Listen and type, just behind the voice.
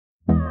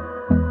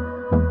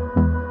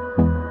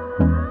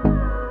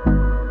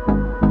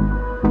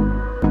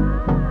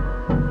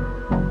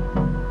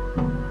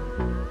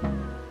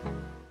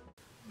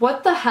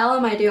What the hell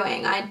am I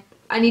doing?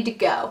 I need to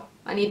go.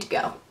 I need to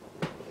go.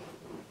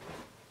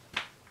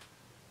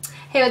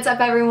 Hey, what's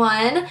up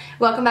everyone?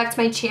 Welcome back to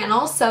my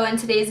channel. So in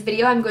today's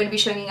video, I'm going to be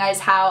showing you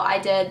guys how I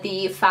did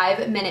the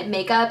 5-minute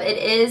makeup. It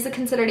is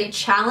considered a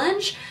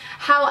challenge.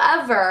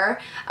 However,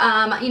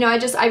 you know,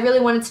 I really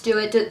wanted to do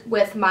it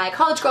with my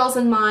college girls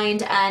in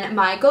mind and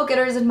my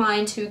go-getters in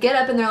mind to get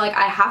up and they're like,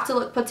 I have to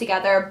look put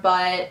together,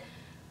 but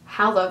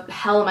how the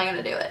hell am I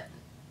gonna do it?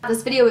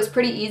 This video is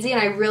pretty easy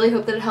and I really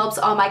hope that it helps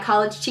all my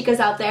college chicas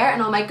out there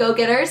and all my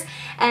go-getters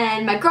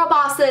and my girl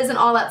bosses and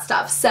all that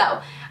stuff.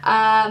 So,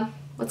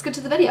 let's get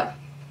to the video.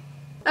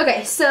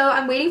 Okay, so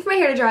I'm waiting for my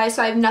hair to dry,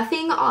 so I have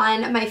nothing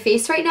on my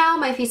face right now.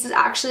 My face is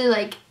actually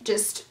like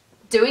just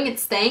doing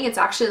its thing. It's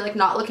actually like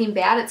not looking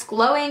bad. It's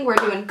glowing. We're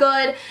doing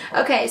good.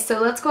 Okay, so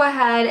let's go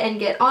ahead and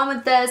get on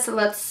with this.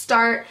 Let's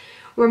start.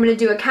 We're going to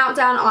do a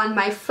countdown on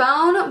my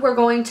phone. We're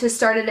going to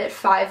start it at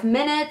 5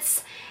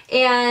 minutes,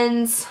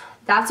 and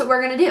that's what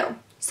we're going to do.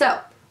 So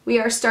we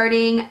are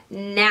starting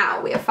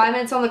now. We have 5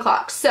 minutes on the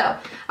clock. So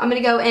I'm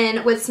going to go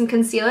in with some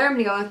concealer. I'm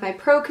going to go in with my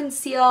Pro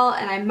Conceal,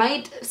 and I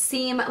might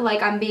seem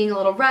like I'm being a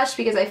little rushed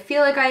because I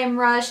feel like I am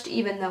rushed,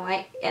 even though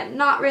I am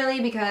not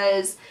really,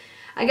 because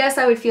I guess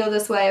I would feel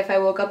this way if I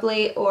woke up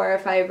late or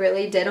if I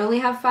really did only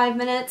have 5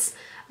 minutes.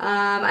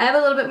 I have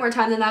a little bit more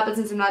time than that, but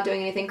since I'm not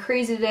doing anything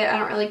crazy today, I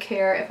don't really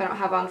care if I don't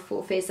have on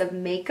full face of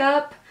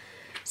makeup.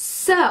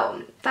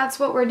 So that's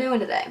what we're doing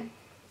today.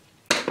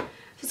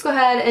 Just go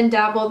ahead and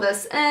dabble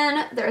this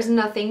in. There's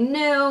nothing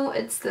new.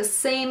 It's the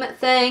same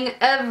thing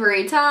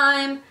every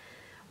time.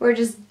 We're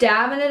just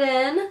dabbing it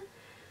in.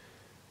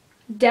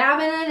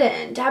 Dabbing it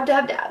in. Dab,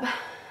 dab, dab.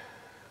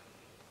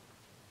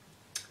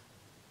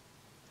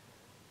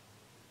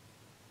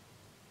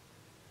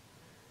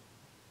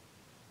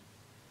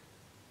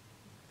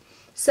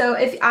 So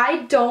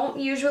I don't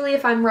usually,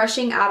 if I'm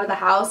rushing out of the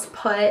house,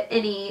 put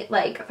any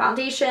like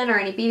foundation or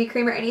any BB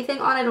cream or anything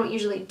on. I don't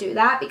usually do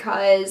that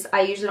because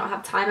I usually don't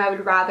have time. I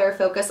would rather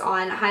focus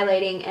on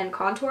highlighting and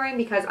contouring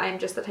because I'm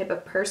just the type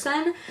of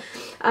person.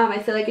 I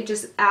feel like it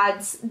just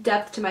adds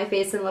depth to my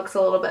face and looks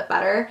a little bit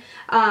better.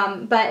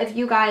 But if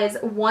you guys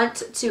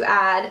want to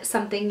add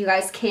something, you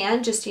guys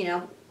can. Just, you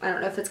know, I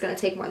don't know if it's going to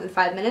take more than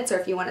 5 minutes, or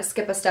if you want to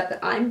skip a step that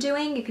I'm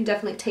doing, you can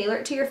definitely tailor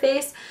it to your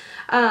face.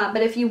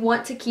 But if you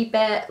want to keep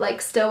it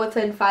like still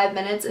within 5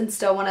 minutes and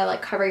still want to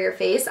like cover your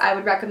face, I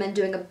would recommend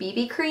doing a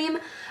BB cream.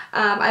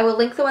 I will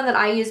link the one that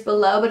I use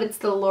below, but it's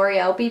the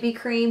L'Oreal BB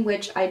cream,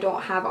 which I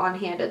don't have on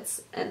hand.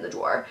 It's in the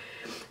drawer.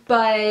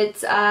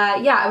 But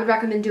yeah, I would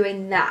recommend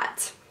doing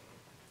that.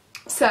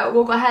 So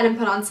we'll go ahead and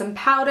put on some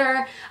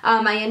powder.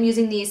 I am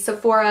using the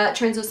Sephora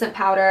translucent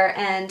powder,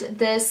 and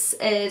this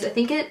is, I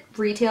think it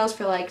retails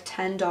for like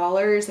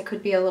 $10. It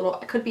could be a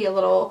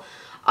little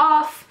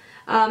off.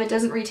 It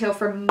doesn't retail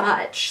for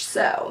much,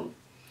 so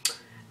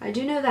I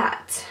do know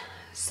that.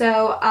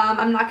 So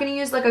I'm not going to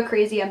use like a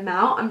crazy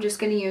amount. I'm just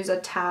going to use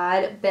a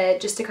tad bit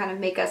just to kind of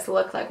make us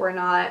look like we're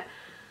not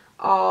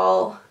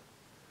all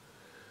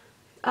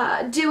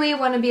dewy.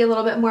 Want to be a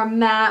little bit more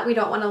matte. We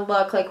don't want to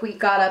look like we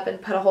got up and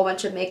put a whole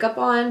bunch of makeup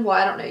on. Well,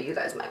 I don't know, you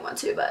guys might want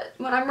to, but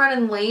when I'm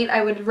running late,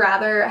 I would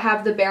rather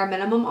have the bare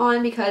minimum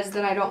on because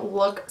then I don't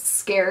look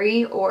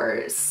scary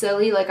or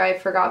silly like I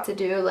forgot to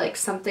do like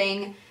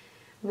something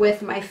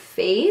with my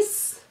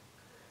face.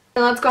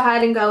 And let's go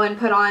ahead and go and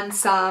put on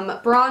some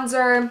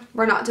bronzer.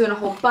 We're not doing a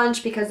whole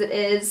bunch because it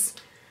is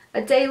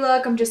a day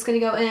look. I'm just going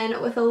to go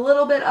in with a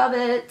little bit of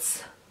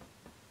it.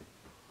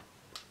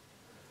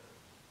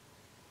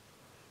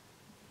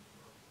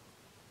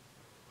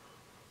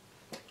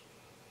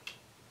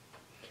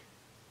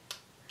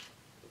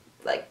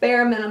 Like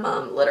bare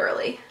minimum,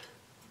 literally.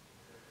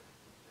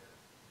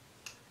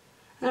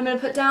 And I'm going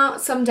to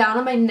put some down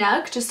on my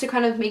neck just to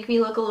kind of make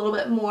me look a little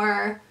bit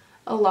more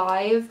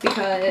alive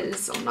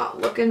because I'm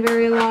not looking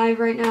very alive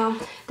right now.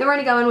 Then we're going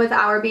to go in with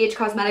our BH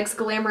Cosmetics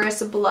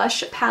Glamorous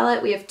Blush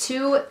Palette. We have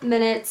 2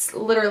 minutes,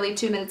 literally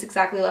 2 minutes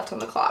exactly left on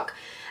the clock.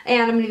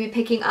 And I'm going to be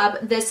picking up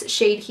this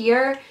shade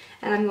here,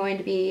 and I'm going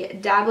to be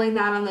dabbling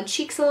that on the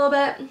cheeks a little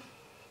bit.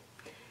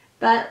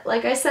 But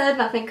like I said,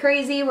 nothing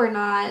crazy. We're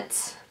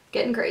not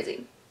getting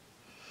crazy.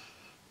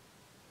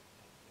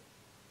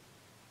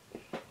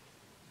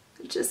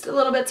 Just a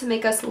little bit to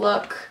make us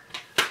look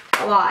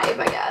alive,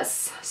 I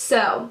guess.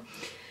 So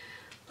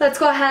let's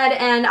go ahead,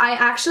 and I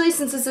actually,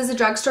 since this is a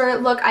drugstore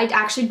look, I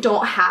actually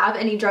don't have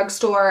any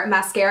drugstore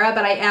mascara,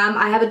 but I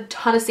have a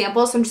ton of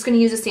samples, so I'm just going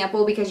to use a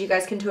sample because you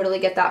guys can totally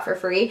get that for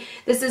free.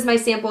 This is my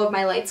sample of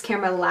my Lights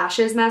Camera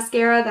Lashes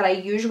mascara that I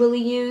usually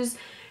use.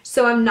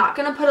 So I'm not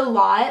going to put a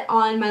lot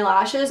on my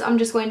lashes. I'm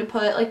just going to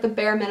put like the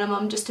bare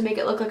minimum just to make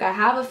it look like I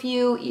have a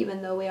few,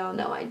 even though we all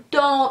know I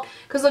don't.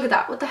 Because look at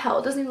that. What the hell?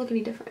 It doesn't even look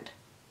any different.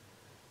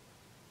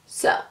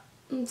 So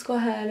let's go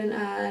ahead and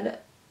add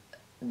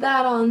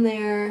that on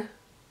there.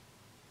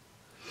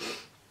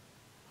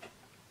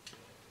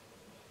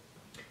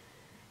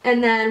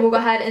 And then we'll go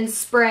ahead and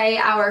spray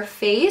our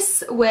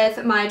face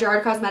with my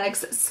Gerard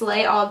Cosmetics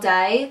Slay All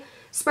Day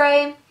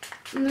spray.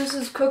 And this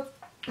is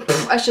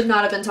I should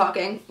not have been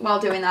talking while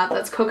doing that.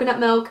 That's coconut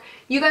milk.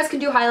 You guys can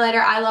do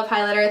highlighter. I love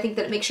highlighter. I think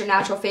that it makes your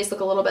natural face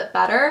look a little bit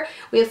better.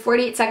 We have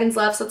 48 seconds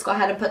left, so let's go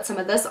ahead and put some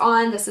of this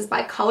on. This is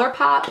by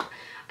Colourpop,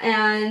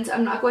 and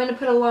I'm not going to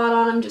put a lot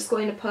on. I'm just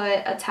going to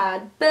put a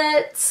tad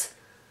bit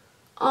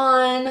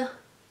on.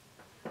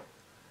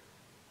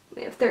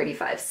 We have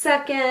 35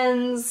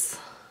 seconds.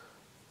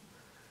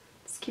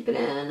 Let's keep it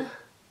in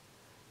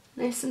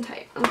nice and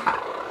tight. Okay.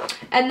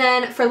 And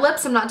then for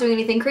lips, I'm not doing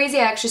anything crazy.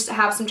 I actually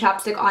have some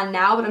chapstick on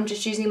now, but I'm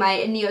just using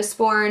my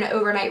Neosporin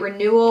Overnight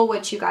Renewal,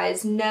 which you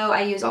guys know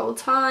I use all the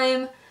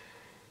time.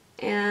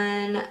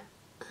 And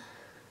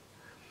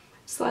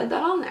slide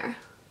that on there.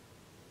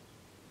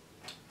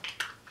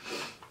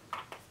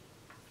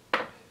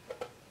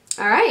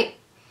 Alright.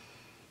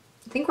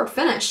 I think we're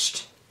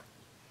finished.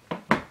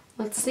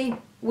 Let's see.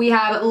 We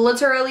have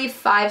literally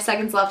 5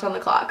 seconds left on the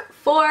clock.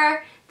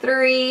 4,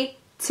 3,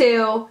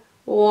 2,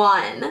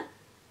 1.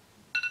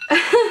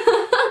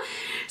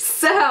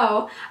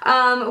 So,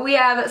 we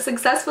have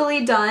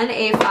successfully done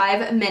a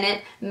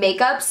 5-minute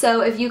makeup.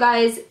 So if you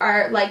guys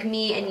are like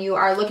me and you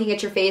are looking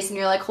at your face and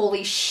you're like,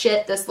 holy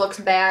shit, this looks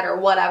bad or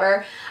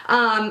whatever,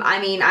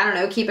 I mean, I don't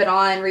know, keep it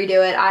on,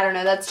 redo it, I don't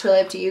know, that's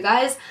totally up to you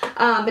guys.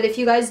 But if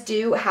you guys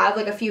do have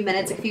like a few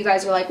minutes, if you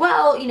guys are like,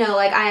 well, you know,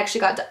 like I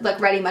actually got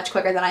like ready much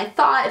quicker than I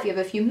thought, if you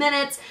have a few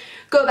minutes,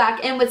 go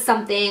back in with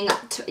something,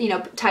 you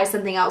know, tie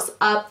something else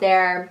up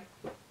there,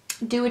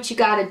 do what you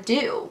gotta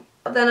do.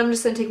 Then I'm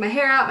just going to take my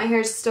hair out. My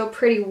hair is still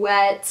pretty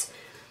wet.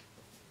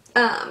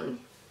 Yeah.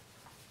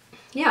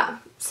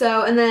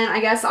 So, and then I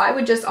guess I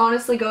would just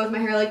honestly go with my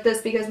hair like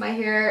this because my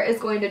hair is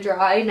going to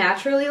dry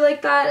naturally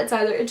like that.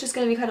 It's just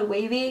going to be kind of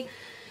wavy.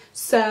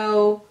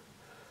 So,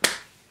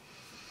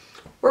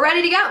 we're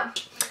ready to go.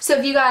 So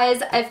if you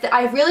guys,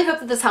 I really hope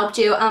that this helped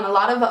you. A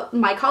lot of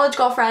my college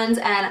girlfriends,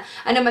 and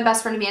I know my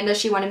best friend Amanda,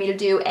 she wanted me to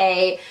do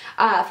a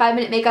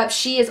 5-minute makeup.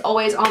 She is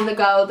always on the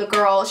go, the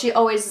girl. She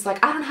always is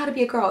like, I don't know how to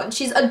be a girl, and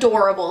she's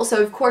adorable,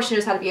 so of course she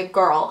knows how to be a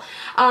girl.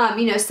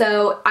 You know,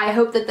 so I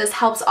hope that this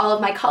helps all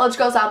of my college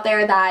girls out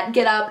there that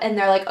get up and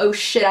they're like, oh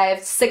shit, I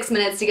have 6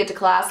 minutes to get to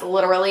class,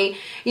 literally,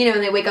 you know,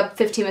 and they wake up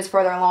 15 minutes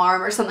before their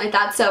alarm or something like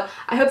that. So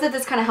I hope that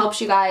this kind of helps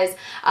you guys.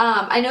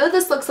 I know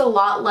this looks a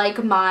lot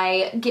like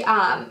my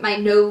my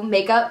no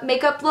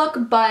makeup look,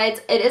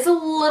 but it is a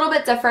little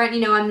bit different. You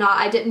know,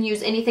 I didn't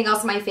use anything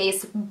else on my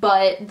face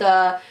but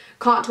the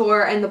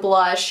contour and the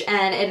blush,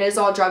 and it is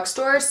all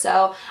drugstore,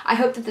 so I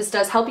hope that this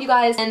does help you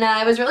guys. And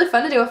it was really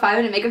fun to do a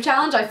 5-minute makeup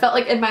challenge. I felt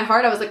like in my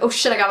heart I was like, oh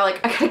shit, I gotta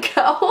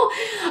go.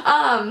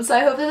 So I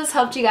hope that this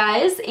helped you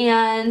guys,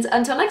 and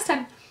until next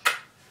time.